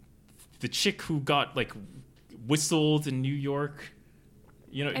chick who got like whistled in New York.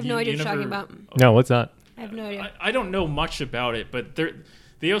 You know, I have no idea what you're talking about. No, what's that? I have no idea. I don't know much about it, but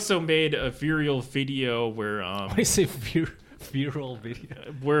they also made a viral video where Why do you say viral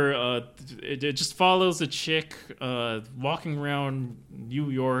video? where it just follows a chick walking around New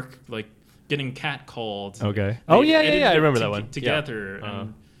York, like getting catcalled. Okay. They Oh yeah, edited I it remember that one. together, Yeah.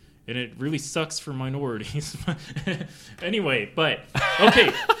 and it really sucks for minorities. Anyway, but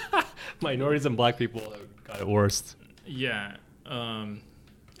okay, Minorities and black people got it worst. yeah.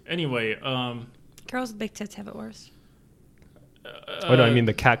 Anyway, Girls with big tits have it worse. Oh no, I mean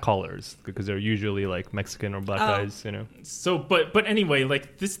the cat callers, because they're usually like Mexican or black Oh. guys, you know. So, but anyway,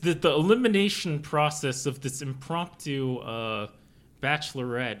 like the elimination process of this impromptu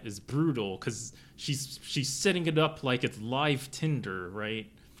bachelorette is brutal, because she's setting it up like it's live Tinder, right?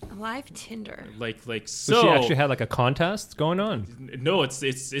 Live Tinder. Like So she actually had like a contest going on. No,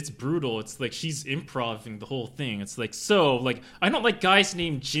 it's brutal. It's like she's improvising the whole thing. It's like, so like I don't like guys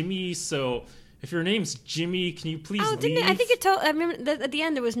named Jimmy, so if your name's Jimmy, can you please Oh, leave? didn't I think it told? I remember that at the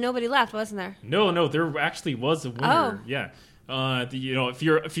end there was nobody left, wasn't there? No, there actually was a winner. Oh. Yeah. You know, if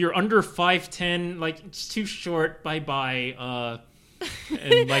you're under 5'10", like it's too short, bye.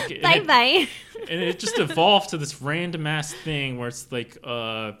 And like Bye bye. and it just evolved to this random ass thing where it's like you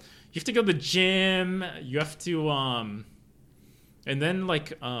have to go to the gym, you have to and then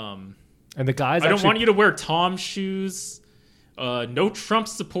like And the guys I don't actually, want you to wear Tom shoes. No Trump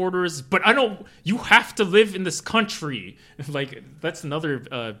supporters, but you have to live in this country. Like that's another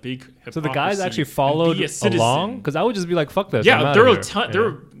big hypocrisy. So the guys actually and followed be a citizen. along, because I would just be like, "Fuck this." I'm Yeah, outta there were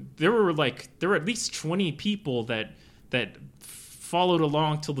here. there were at least 20 people that followed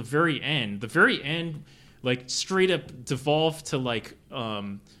along till the very end. The very end, like straight up devolved to like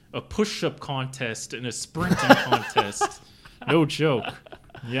a push-up contest and a sprinting contest. No joke.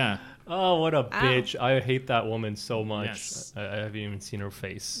 Yeah. Oh, what a bitch! I hate that woman so much. Yes. I haven't even seen her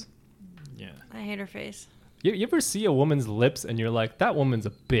face. Yeah. I hate her face. You ever see a woman's lips and you're like, "That woman's a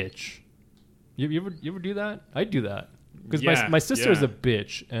bitch"? You ever do that? I do that because Yeah, my sister is yeah. a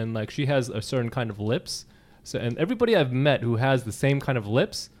bitch, and like she has a certain kind of lips. So, and everybody I've met who has the same kind of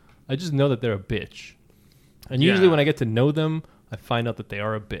lips, I just know that they're a bitch. And usually Yeah. when I get to know them, I find out that they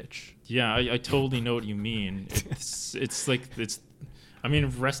are a bitch. Yeah, I totally know what you mean. I mean,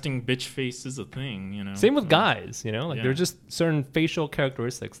 resting bitch face is a thing, you know. Same with guys, you know, like Yeah. there's just certain facial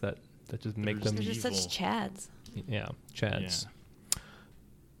characteristics that just make There's them, They're just Evil. such chads. yeah, chads. Yeah.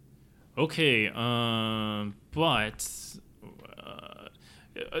 Okay, but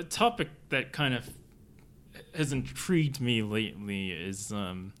a topic that kind of has intrigued me lately is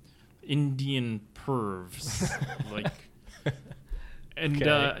Indian pervs, like, and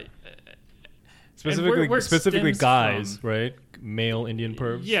Okay. and where it Specifically stems guys, from. right? Male Indian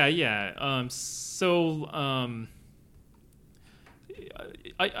pervs. Yeah.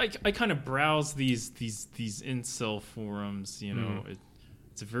 I kind of browse these incel forums. You know,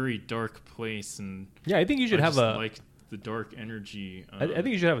 it's a very dark place, and Yeah, I think you should I have just a. like the dark energy. I think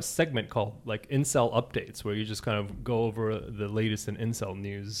you should have a segment called like Incel Updates, where you just kind of go over the latest in Incel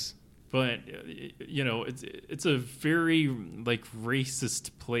news. But you know, it's a very like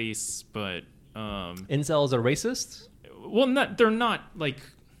racist place, but Incels are racist. well, they're not like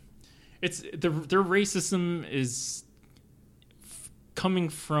it's their racism is coming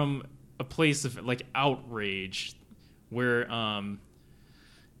from a place of like outrage, where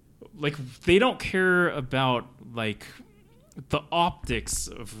like they don't care about like the optics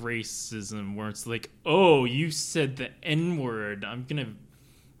of racism, where it's like, oh, you said the N-word, I'm gonna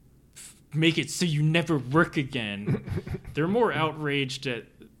make it so you never work again. They're more outraged at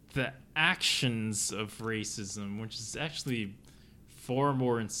the actions of racism, which is actually far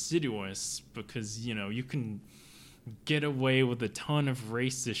more insidious, because you know you can get away with a ton of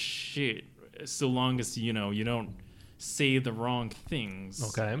racist shit so long as you know you don't say the wrong things.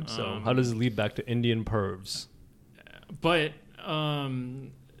 Okay, so how does it lead back to Indian pervs? But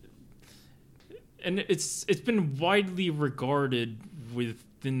and it's been widely regarded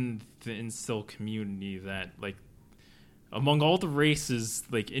within the incel community that like among all the races,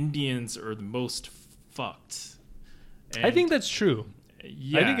 like Indians are the most fucked. I think that's true.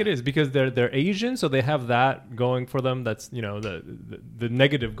 Yeah. I think it is because they're Asian, so they have that going for them. That's the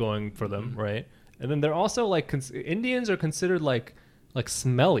negative going for them, right? And then they're also like Indians are considered like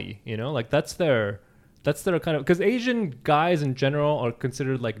smelly, like that's their kind of, because Asian guys in general are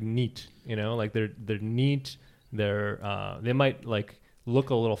considered like neat, like they're neat. They might like look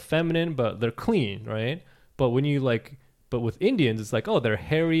a little feminine, but they're clean, right? But with Indians, it's like, oh, they're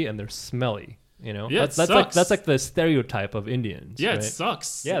hairy and they're smelly. Yeah, that's like the stereotype of Indians. Yeah, right? it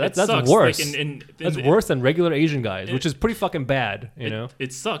sucks. Yeah, it that's sucks. worse. Like that's worse than regular Asian guys, which is pretty fucking bad.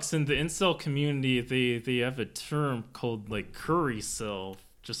 It sucks. In the incel community, they have a term called like curry cell,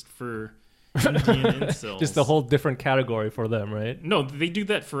 just for Indian incels. Just a whole different category for them, right? No, they do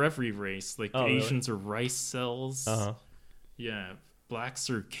that for every race. Like Asians really? are rice cells. Yeah,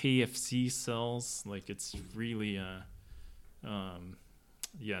 blacks are KFC cells. Like it's really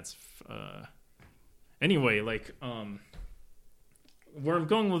it's anyway, like where I'm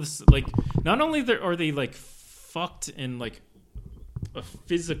going with this, like not only are they like fucked in like a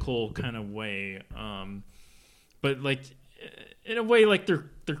physical kind of way, but like in a way like their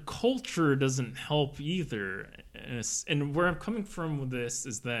culture doesn't help either. And where I'm coming from with this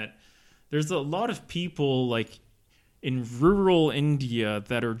is that there's a lot of people like in rural India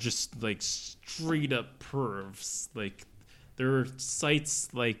that are just like straight up pervs. Like there are sites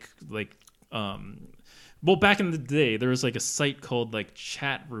like well, back in the day, there was like a site called like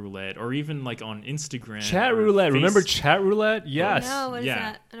Chat Roulette, or even like on Instagram. Chat Roulette. Remember Chat Roulette? Yes. No, what is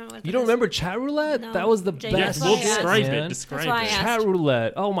that? I don't know what you don't remember Chat Roulette? No. That was the Jake, best. Yes, we'll That's why I describe man. it. Describe That's why I it. asked. Chat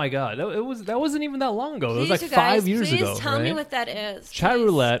Roulette. Oh my god, that wasn't even that long ago. It was Please, like you 5 guys, years please ago. tell me right? what that is. Chat please.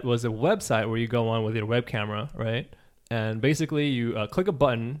 Roulette was a website where you go on with your web camera, right? And basically you click a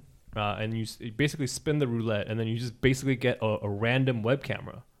button and you basically spin the roulette, and then you just basically get a random web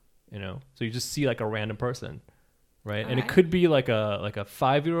camera, So you just see like a random person, right? And it could be like a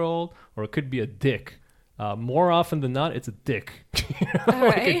 5-year-old, or it could be a dick. More often than not, it's a dick,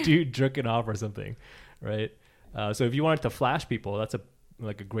 like a dude jerking off or something, right? So if you wanted to flash people, that's a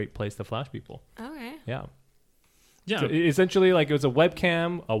great place to flash people. Okay. Yeah. Yeah. So essentially, like it was a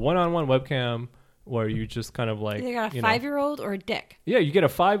webcam, a one-on-one webcam, where you just kind of like You got a 5-year-old or a dick. Yeah, you get a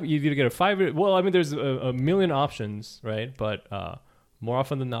 5. You either get a 5. Well, I mean, there's a million options, right? But more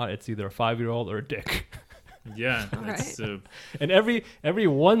often than not, it's either a 5-year-old or a dick. Yeah. That's, and every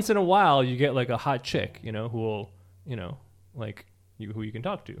once in a while, you get like a hot chick, who will, who you can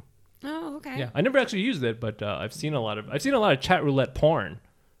talk to. Oh, okay. Yeah, I never actually used it, but I've seen a lot of chat roulette porn.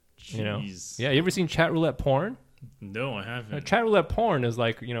 Jeez. Yeah, you ever seen chat roulette porn? No, I haven't. Chat roulette porn is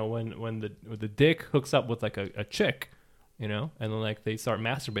like, when the dick hooks up with like a chick, and then like they start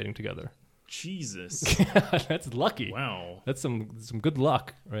masturbating together. Jesus. That's lucky. Wow. That's some good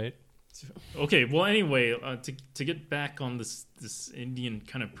luck, right? Okay, well anyway, to get back on this Indian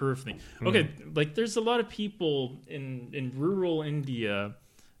kind of perv thing. Okay, like there's a lot of people in rural India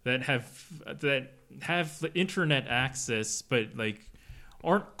that have the internet access, but like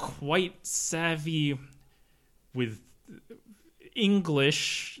aren't quite savvy with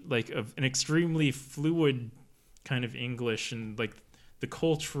English, like of an extremely fluid kind of English, and like the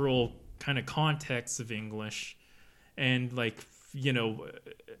cultural kind of context of English, and like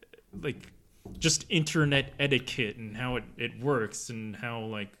like just internet etiquette and how it works, and how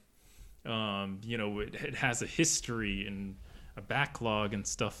like it has a history and a backlog and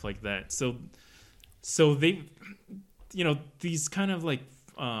stuff like that. So they these kind of like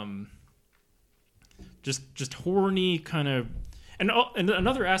just horny kind of, and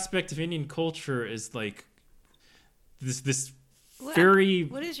another aspect of Indian culture is like this very.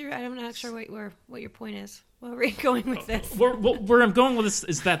 What is your? I'm not sure what your point is. Where are you going with this? Where I'm going with this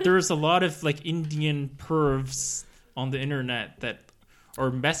is that there's a lot of like Indian pervs on the internet that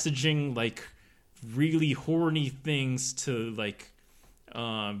are messaging like really horny things to like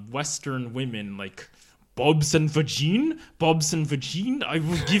Western women, like Bobs and Vagine, I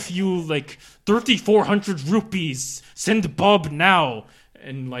will give you like 3,400 rupees. Send Bob now.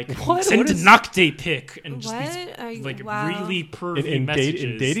 And like send a Nakte pic, and just these like really pervy messages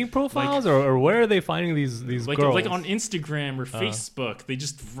in dating profiles, like, or where are they finding these like, girls? Like on Instagram or Facebook, they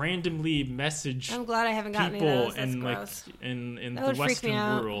just randomly message. I'm glad I haven't gotten any of those. That's gross. Like in the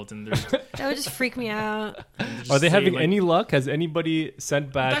Western world, and that would just freak me out. Are they having any luck? Has anybody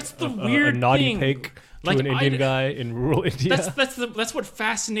sent back a naughty pic to an Indian guy in rural India? That's what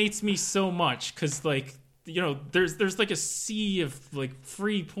fascinates me so much, because like. There's like a sea of like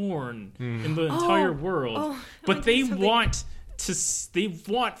free porn in the entire world, but they want they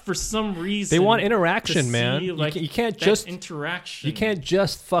want for some reason. They want to interaction, see, man. like, You can't that just interaction. You can't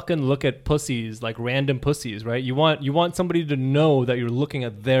just fucking look at pussies, like random pussies, right? You want somebody to know that you're looking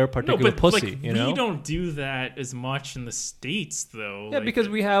at their particular pussy. Like, you know, we don't do that as much in the States, though. Yeah, like, because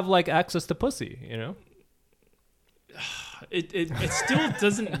we have like access to pussy. You know, it still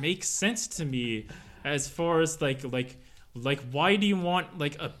doesn't make sense to me as far as like why do you want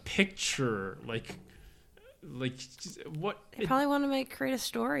like a picture like what They probably want to create a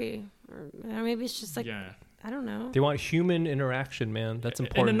story, or maybe it's just like I don't know. They want human interaction, man. That's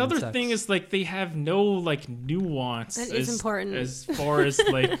important. And another thing is like they have no like nuance. That is important as far as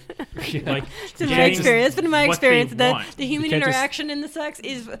like like. It's been my experience. It's been my experience that want. the human interaction in the sex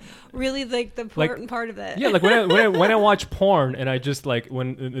is really like the important part of it. Yeah, like when I watch porn and I just like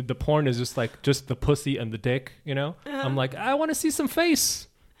when the porn is just like just the pussy and the dick, you know, I'm like I want to see some face.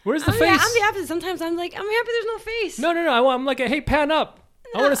 Where's the face? Yeah, I'm the opposite. Sometimes I'm like I'm happy there's no face. No. I'm like hey, pan up.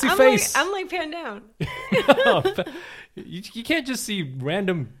 I want to see I'm face. I'm like pan down. You can't just see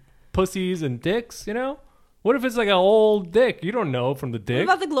random pussies and dicks, you know? What if it's like an old dick? You don't know from the dick.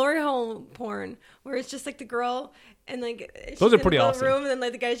 What about the glory hole porn where it's just like the girl and like those are pretty awesome. Room and then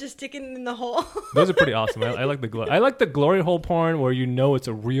like the guy's just sticking in the hole. Those are pretty awesome. I like the glory hole porn where you know it's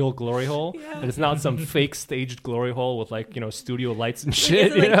a real glory hole and it's not some fake staged glory hole with like studio lights and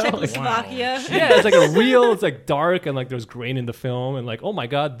shit. Like, you know, Czechoslovakia. Wow. Yeah, it's like a real. It's like dark and like there's grain in the film and like oh my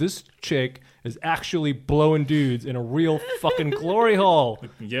god, this chick is actually blowing dudes in a real fucking glory hole.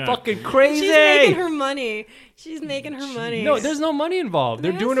 Yeah, fucking crazy. She's making her money. No, there's no money involved.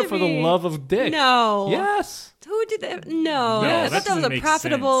 They're doing it for the love of dick. No. Yes. Who did that? No. Yes. I thought that was a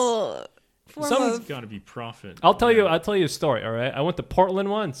profitable form Someone's of... got to be profit. I'll tell you a story, all right? I went to Portland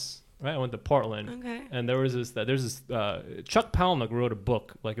once, right? I went to Portland. Okay. And there's this Chuck Palahniuk wrote a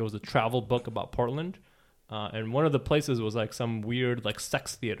book, like it was a travel book about Portland. And one of the places was like some weird like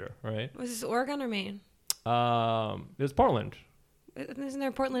sex theater, right? Was this Oregon or Maine? It was Portland. Isn't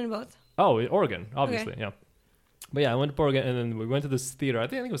there Portland in both? Oh, Oregon, obviously, Okay. yeah. But yeah, I went to Oregon, and then we went to this theater. I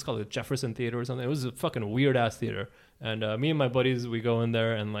think it was called the Jefferson Theater or something. It was a fucking weird ass theater. And me and my buddies, we go in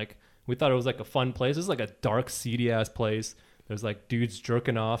there, and like we thought it was like a fun place. It's like a dark, seedy ass place. There's like dudes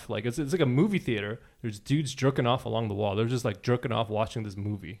jerking off. Like it's like a movie theater. There's dudes jerking off along the wall. They're just like jerking off watching this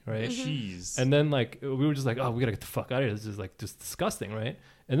movie, right? Jeez. And then like we were just like, oh, we gotta get the fuck out of here. This is like just disgusting, right?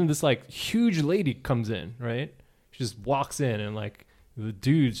 And then this like huge lady comes in, right? She just walks in and like the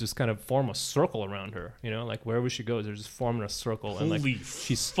dudes just kind of form a circle around her, you know, like wherever she goes, they're just forming a circle. And Holy like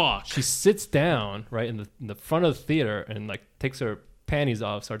fuck. She sits down right in the front of the theater and like takes her panties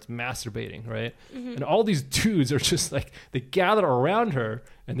off, starts masturbating, right? And all these dudes are just like they gather around her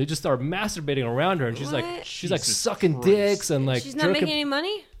and they just start masturbating around her, and she's What? like Jesus sucking Christ. dicks and like She's not jerking. making any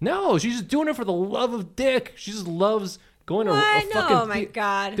money? No, she's just doing it for the love of dick. She just loves going to a What? fucking Oh my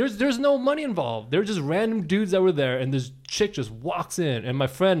God. There's no money involved. They're just random dudes that were there, and this chick just walks in, and my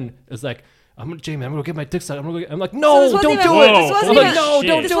friend is like, Jamie, I'm gonna go get my dick sucked. I'm like, no, So this don't wasn't do even- it. this wasn't I'm like, even- no,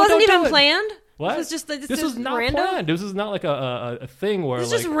 don't This do it. wasn't don't do even it. planned? What? This was just like this was not random? planned. This was not like a thing where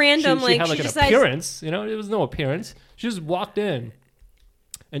This like is just random, She like, had she like an decides- appearance. You know, it was no appearance. She just walked in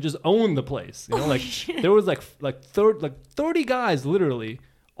and just owned the place. You know, like there was like 30 guys literally,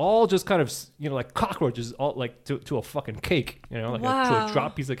 all just kind of like cockroaches, all like to a fucking cake. You know, like to Wow. a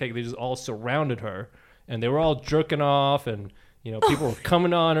drop piece of cake. They just all surrounded her, and they were all jerking off, and people were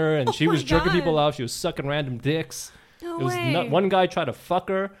coming on her, and she Oh was my jerking God. people off. She was sucking random dicks. No It was way. one guy tried to fuck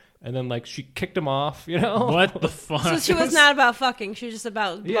her, and then like she kicked him off. You know What the fuck? So she was not about fucking. She was just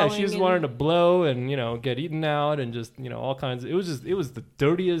about Yeah, blowing she just and- wanted to blow and get eaten out and just all kinds of. It was the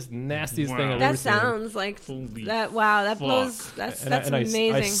dirtiest, nastiest thing Wow. I've ever That seen. sounds like Holy that. Wow, that fuck. blows. That's And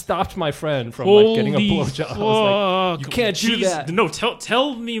amazing. I stopped my friend from like getting a blowjob. I was like, you can't do Jeez. that. No,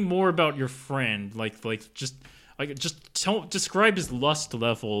 tell me more about your friend. Describe his lust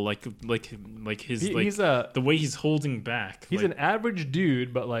level, like his He's the way he's holding back. He's like, an average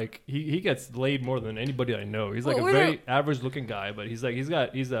dude, but like he gets laid more than anybody I know. He's like Well, a we're very average looking guy, but he's a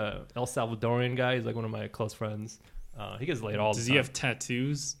El Salvadorian guy. He's like one of my close friends. He gets laid all the Does time. he have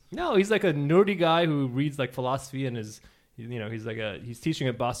tattoos? No, he's like a nerdy guy who reads like philosophy and he's teaching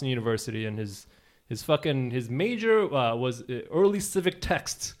at Boston University, and his major was early civic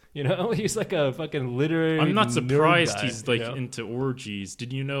texts. He's like a fucking literary. I'm not surprised guy, he's like into orgies.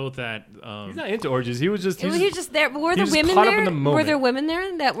 Did you know that? He's not into orgies. He was just. He was just there. But were there was women caught up there? in the moment. Were there women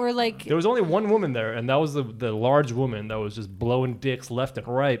there that were like? There was only one woman there, and that was the large woman that was just blowing dicks left and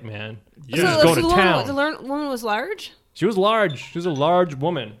right, man. Yeah. She was just going the to woman, town. the woman was large. She was large. She was a large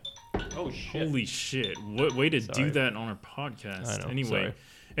woman. Oh shit! Holy shit! What way to Sorry. do that on our podcast? I know, Anyway,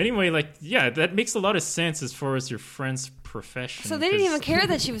 Anyway, like, yeah, that makes a lot of sense as far as your friend's profession. So they didn't 'cause- even care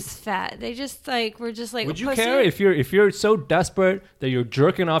that she was fat. They just like were just like. Would you pussy. care if you're so desperate that you're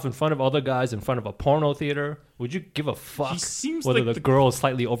jerking off in front of other guys in front of a porno theater? Would you give a fuck He seems whether like the girl is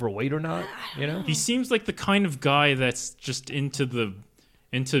slightly overweight or not? You know? He seems like the kind of guy that's just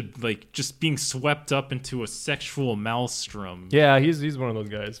into like just being swept up into a sexual maelstrom. Yeah, he's one of those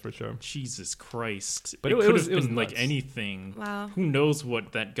guys for sure. Jesus Christ. But it it could was- have it was been like nuts. anything. Wow. Who knows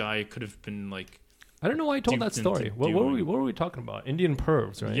what that guy could have been like. I don't know why you told that Duped into story. What were doing. we talking about? Indian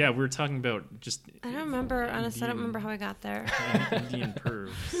pervs, right? Yeah, we were talking about just I don't remember. Honestly, I don't remember how I got there. Indian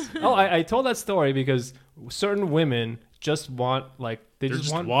pervs. Oh, I told that story because certain women just want like They're just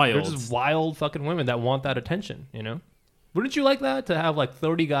just want wild. They're just wild fucking women that want that attention. You know? Wouldn't you like that to have like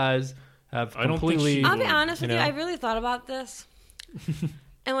 30 guys have I don't think completely? she I'll be would, honest you with you. know? I really thought about this,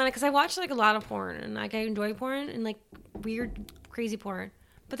 and because I watch like a lot of porn, and like I enjoy porn and like weird, crazy porn.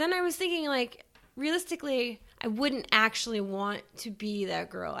 But then I was thinking, like, realistically, I wouldn't actually want to be that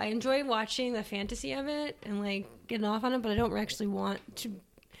girl. I enjoy watching the fantasy of it and like getting off on it, but I don't actually want to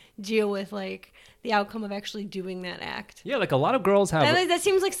deal with like the outcome of actually doing that act. Yeah, like a lot of girls have. That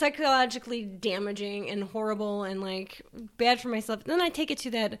seems like psychologically damaging and horrible and like bad for myself. Then I take it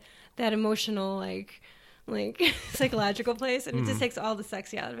to that emotional like psychological place, and it just takes all the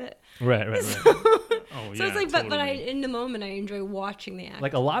sexy out of it. Right. Oh, So yeah, it's like, but I totally. in the moment I enjoy watching the act.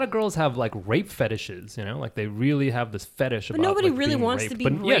 Like a lot of girls have like rape fetishes, you know, like they really have this fetish But about. nobody like, really being wants raped. to be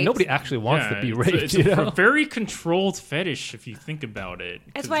But yeah, raped. nobody actually wants to be it's raped. a, it's you a know? very controlled fetish if you think about it.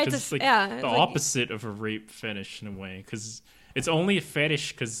 That's why it's 'cause a- yeah, it's the like- opposite of a rape fetish in a way, because it's only a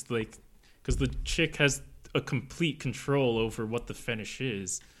fetish because the chick has a complete control over what the fetish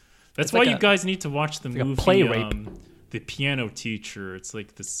is. That's It's why like you a- guys need to watch the like a movie play rape. The Piano Teacher. It's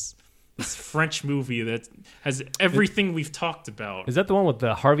like this French movie that has everything we've talked about. Is that the one with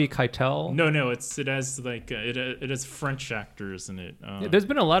the Harvey Keitel? No, it has like it has French actors in it. Yeah, there's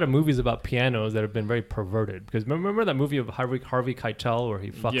been a lot of movies about pianos that have been very perverted. Because remember that movie of Harvey Keitel where he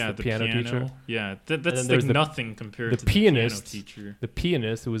fucks the piano teacher? Yeah, then that's like there's the- nothing compared the to pianist. the piano teacher. The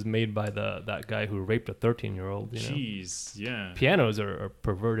pianist who was made by that guy who raped a 13-year-old. You know? Jeez, yeah. Pianos are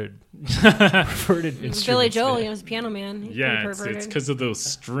perverted instruments. Billy Joel, man. he was a piano man. He's Yeah, pretty it's perverted. because of those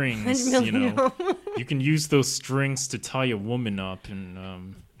strings, you know. You can use those strings to tie a woman up and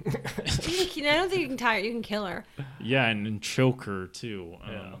I don't think you can tire. You can kill her, yeah, and choke her too.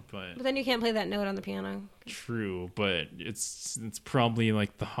 Yeah. But but then you can't play that note on the piano. true, but it's probably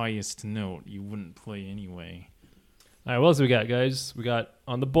like the highest note you wouldn't play anyway. All right, what else we got, guys? We got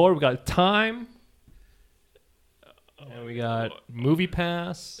on the board. We got Time, and we got Movie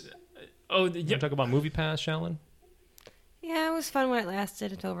Pass. Oh, You yeah. want to talk about Movie Pass, Shalyn? Yeah, it was fun when it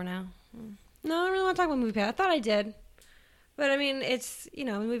lasted. It's over now. No, I don't really want to talk about Movie Pass. I thought I did, but I mean, it's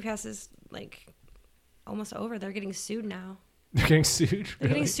Movie Pass is like almost over. They're getting sued now. They're getting sued. They're really?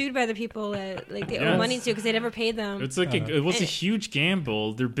 getting sued by the people that like they Yes. owe money to because they never paid them. It's like it was a huge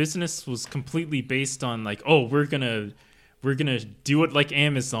gamble. Their business was completely based on like, oh, we're gonna do it like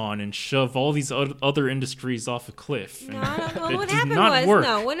Amazon and shove all these other industries off a cliff. No, And well, it what did happened not was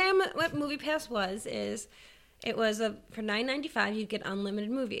work. what Movie Pass was is it was for $9.95 you'd get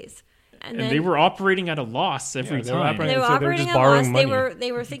unlimited movies, and then they were operating at a loss every they were time. operating- they were so they were operating just at borrowing loss. money.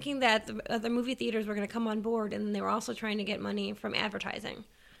 They were thinking that the other movie theaters were going to come on board, and they were also trying to get money from advertising,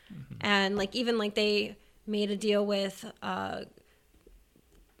 and like even like they made a deal with, how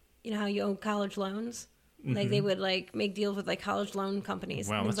you own college loans. Like they would like make deals with like college loan companies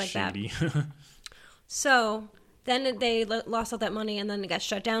Wow, and that's things like shady. that. So then they lost all that money, and then it got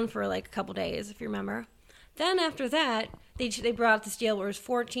shut down for like a couple days, if you remember. Then after that, they brought out this deal where it was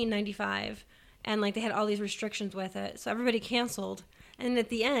 $14.95, and like they had all these restrictions with it. So everybody canceled, and at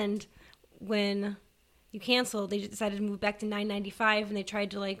the end, when you canceled, they decided to move back to $9.95, and they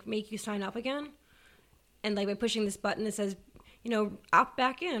tried to like make you sign up again, and like by pushing this button that says, opt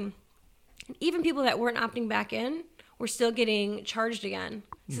back in. And even people that weren't opting back in were still getting charged again.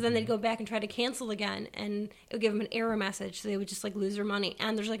 So then they'd go back and try to cancel again, and it would give them an error message. So they would just like lose their money,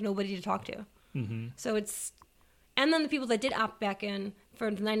 and there's like nobody to talk to. So and then the people that did opt back in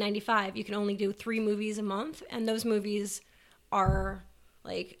for the $9.95, you can only do 3 movies a month, and those movies are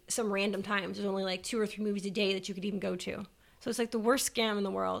like some random times. There's only like 2 or 3 movies a day that you could even go to. So it's like the worst scam in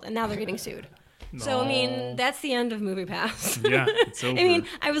the world, and now they're getting sued. So, I mean, that's the end of Movie Pass. Yeah, it's over. I mean,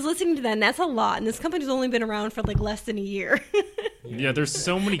 I was listening to that, and that's a lot. And this company's only been around for like less than a year. Yeah, there's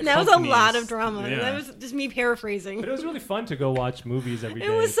so many. And that was a lot companies. of drama. Yeah. That was just me paraphrasing. But it was really fun to go watch movies every day. It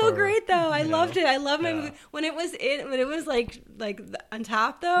was so for, great though. I you know, loved it. I love my yeah. movie when it was like on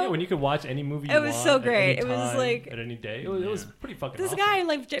top though. Yeah, when you could watch any movie you It was want so at great. any It was time, like- at any day. It was pretty fucking this awesome. guy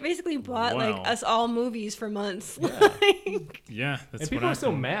like basically bought Wow. like us all movies for months. Yeah. Like, Yeah, that's And people what are so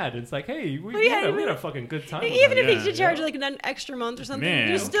happened. mad. It's like, hey, we yeah, had a fucking good time. with even them. if Yeah. he did charge Yeah. like an extra month or something, Man.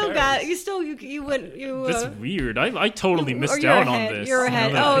 you Who still cares? got you went you. That's weird. I totally or missed you're out ahead. on this. You're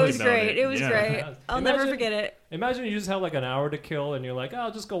ahead. now that I Oh, it think was about great. It was Yeah. great. Yeah. I'll never Imagine- forget it. Imagine you just have like an hour to kill, and you're like, oh,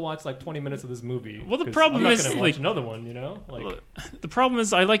 I'll just go watch like 20 minutes of this movie. Well, the 'cause problem I'm not is, gonna like- watch another one, you know? Like, The problem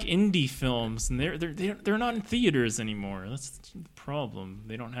is I like indie films, and they're not in theaters anymore. That's the problem.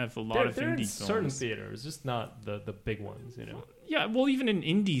 They don't have a lot of they're indie in films. certain theaters, just not the big ones, you know? Yeah, well, even in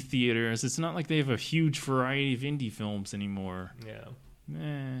indie theaters, it's not like they have a huge variety of indie films anymore. Yeah.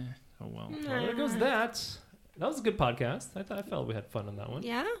 Oh well. Well, there goes that. That was a good podcast. I felt we had fun on that one.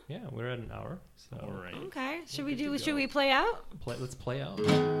 Yeah. Yeah, we're at an hour. So All right. Okay. Should Good to go. we play out? let's play out.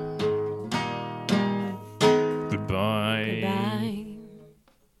 Goodbye. Goodbye.